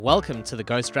Welcome to the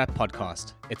Ghost Rap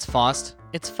Podcast. It's fast,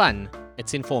 it's fun,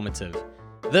 it's informative.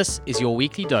 This is your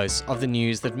weekly dose of the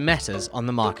news that matters on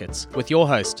the markets with your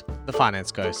host, the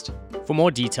Finance Ghost. For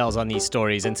more details on these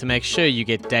stories and to make sure you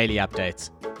get daily updates,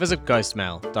 visit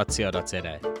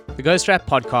ghostmail.co.za. The Ghost Rap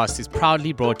Podcast is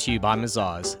proudly brought to you by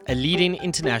Mazars, a leading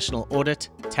international audit,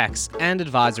 tax and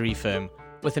advisory firm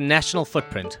with a national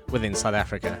footprint within South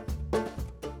Africa.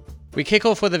 We kick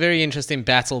off with a very interesting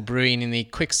battle brewing in the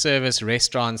quick service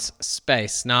restaurants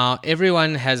space. Now,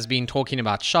 everyone has been talking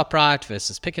about ShopRite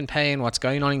versus Pick n Pay and what's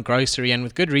going on in grocery, and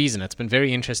with good reason. It's been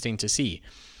very interesting to see.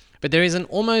 But there is an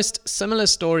almost similar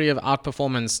story of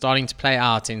outperformance starting to play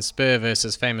out in Spur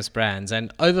versus Famous Brands.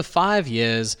 And over 5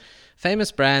 years,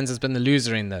 Famous Brands has been the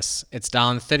loser in this. It's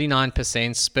down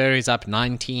 39%, Spur is up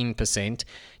 19%.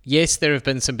 Yes, there have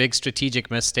been some big strategic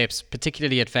missteps,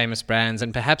 particularly at Famous Brands,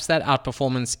 and perhaps that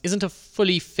outperformance isn't a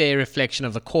fully fair reflection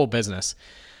of the core business.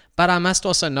 But I must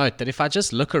also note that if I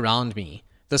just look around me,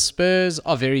 the Spurs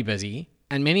are very busy,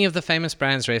 and many of the Famous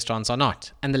Brands restaurants are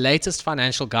not. And the latest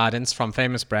financial guidance from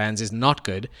Famous Brands is not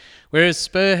good, whereas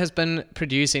Spur has been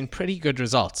producing pretty good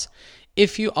results.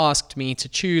 If you asked me to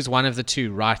choose one of the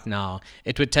two right now,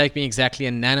 it would take me exactly a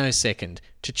nanosecond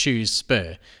to choose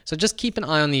Spur. So just keep an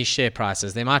eye on these share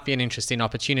prices. There might be an interesting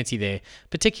opportunity there,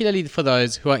 particularly for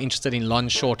those who are interested in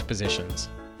long-short positions.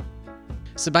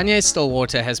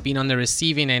 Sibanye-Stillwater has been on the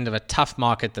receiving end of a tough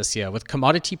market this year, with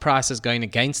commodity prices going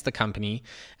against the company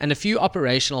and a few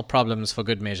operational problems for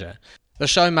good measure. The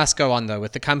show must go on though,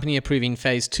 with the company approving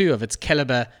phase 2 of its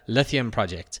Calibre lithium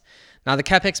project. Now, the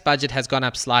capex budget has gone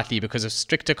up slightly because of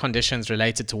stricter conditions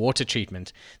related to water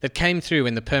treatment that came through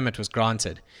when the permit was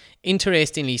granted.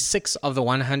 Interestingly, 6 of the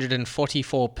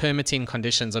 144 permitting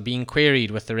conditions are being queried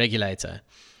with the regulator.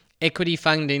 Equity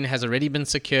funding has already been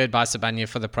secured by Sibanye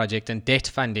for the project, and debt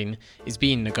funding is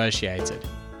being negotiated.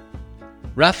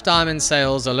 Rough diamond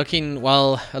sales are looking,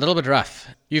 well, a little bit rough.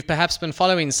 You've perhaps been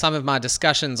following some of my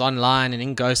discussions online and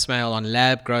in Ghostmail on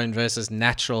lab-grown versus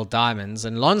natural diamonds,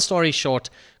 and long story short,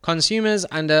 consumers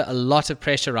under a lot of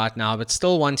pressure right now but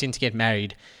still wanting to get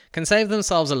married can save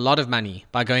themselves a lot of money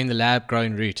by going the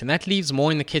lab-grown route, and that leaves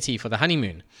more in the kitty for the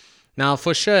honeymoon. Now,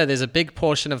 for sure, there's a big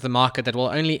portion of the market that will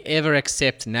only ever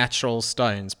accept natural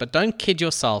stones, but don't kid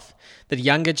yourself that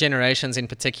younger generations in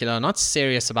particular are not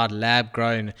serious about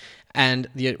lab-grown and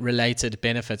the related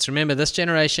benefits. Remember, this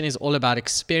generation is all about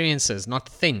experiences, not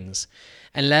things.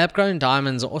 And lab-grown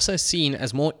diamonds are also seen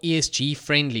as more ESG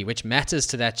friendly, which matters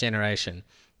to that generation.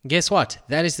 Guess what?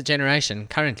 That is the generation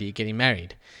currently getting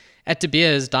married. At De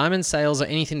Beers, diamond sales are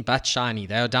anything but shiny.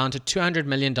 They are down to $200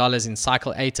 million in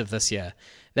cycle 8 of this year.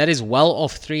 That is well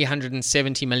off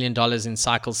 $370 million in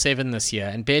cycle 7 this year,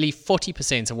 and barely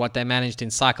 40% of what they managed in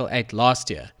cycle 8 last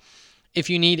year. If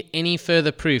you need any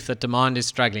further proof that demand is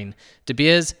struggling, De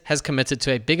Beers has committed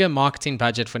to a bigger marketing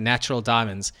budget for natural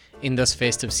diamonds in this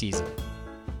festive season.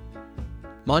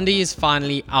 Mondi is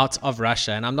finally out of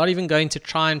Russia, and I'm not even going to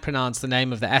try and pronounce the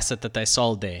name of the asset that they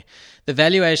sold there. The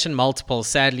valuation multiple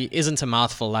sadly isn't a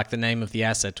mouthful like the name of the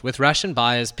asset, with Russian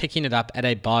buyers picking it up at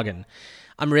a bargain.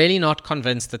 I'm really not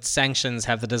convinced that sanctions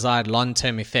have the desired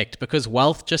long-term effect, because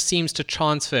wealth just seems to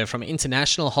transfer from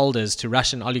international holders to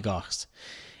Russian oligarchs.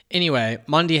 Anyway,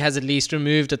 Mondi has at least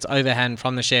removed its overhand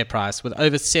from the share price, with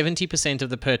over 70% of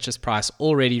the purchase price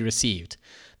already received.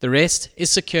 The rest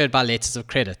is secured by letters of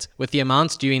credit, with the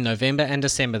amounts due in November and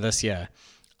December this year.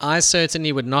 I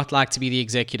certainly would not like to be the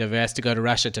executive who has to go to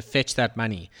Russia to fetch that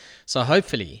money, so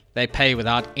hopefully they pay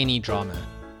without any drama.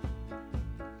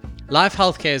 Life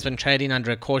Healthcare has been trading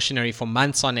under a cautionary for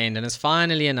months on end and has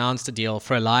finally announced a deal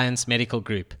for Alliance Medical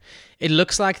Group. It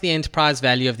looks like the enterprise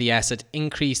value of the asset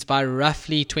increased by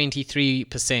roughly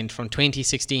 23% from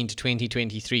 2016 to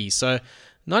 2023, so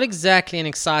not exactly an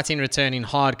exciting return in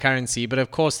hard currency, but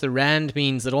of course the rand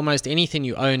means that almost anything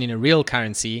you own in a real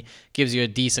currency gives you a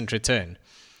decent return.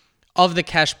 Of the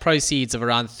cash proceeds of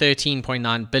around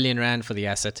 13.9 billion rand for the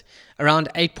asset, around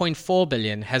 8.4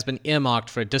 billion has been earmarked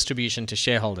for a distribution to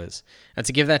shareholders. And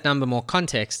to give that number more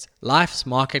context, Life's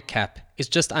market cap is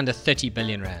just under 30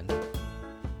 billion rand.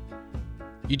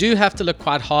 You do have to look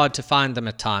quite hard to find them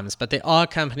at times, but there are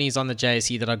companies on the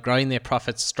JSE that are growing their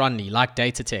profits strongly, like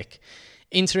Datatec.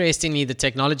 Interestingly, the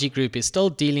technology group is still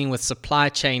dealing with supply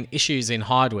chain issues in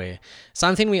hardware,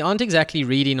 something we aren't exactly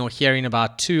reading or hearing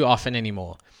about too often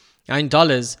anymore. Now, in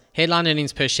dollars, headline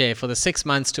earnings per share for the 6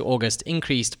 months to August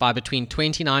increased by between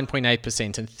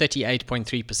 29.8% and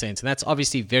 38.3%, and that's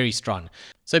obviously very strong.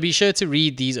 So be sure to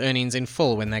read these earnings in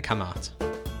full when they come out.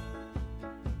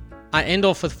 I end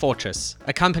off with Fortress,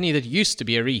 a company that used to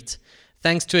be a REIT.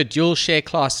 Thanks to a dual share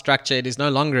class structure, it is no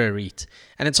longer a REIT,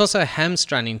 and it's also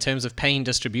hamstrung in terms of paying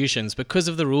distributions because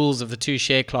of the rules of the two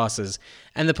share classes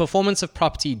and the performance of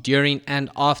property during and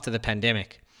after the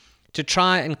pandemic. To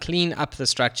try and clean up the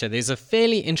structure, there's a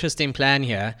fairly interesting plan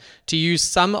here to use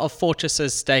some of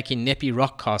Fortress's stake in Nepi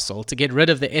Rockcastle to get rid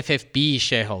of the FFB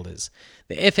shareholders.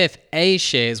 The FFA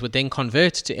shares would then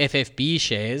convert to FFB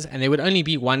shares, and there would only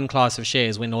be one class of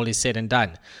shares when all is said and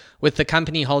done, with the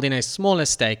company holding a smaller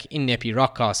stake in Nepi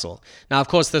Rockcastle. Now, of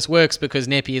course, this works because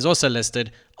Nepi is also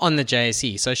listed on the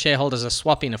JSE, so shareholders are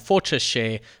swapping a Fortress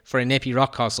share for a Nepi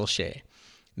Rockcastle share.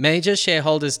 Major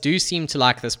shareholders do seem to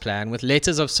like this plan, with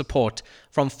letters of support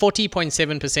from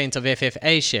 40.7% of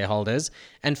FFA shareholders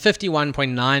and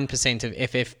 51.9% of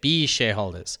FFB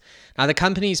shareholders. Now, the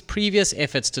company's previous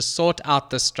efforts to sort out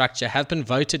this structure have been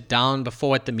voted down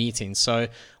before at the meeting, so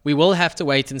we will have to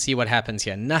wait and see what happens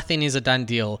here. Nothing is a done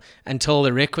deal until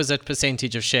the requisite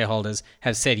percentage of shareholders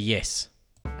have said yes.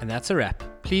 And that's a wrap.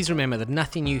 Please remember that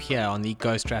nothing you hear on the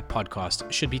Ghost Rap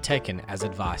podcast should be taken as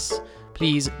advice.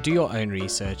 Please do your own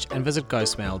research and visit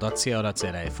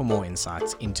ghostmail.co.za for more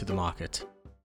insights into the market.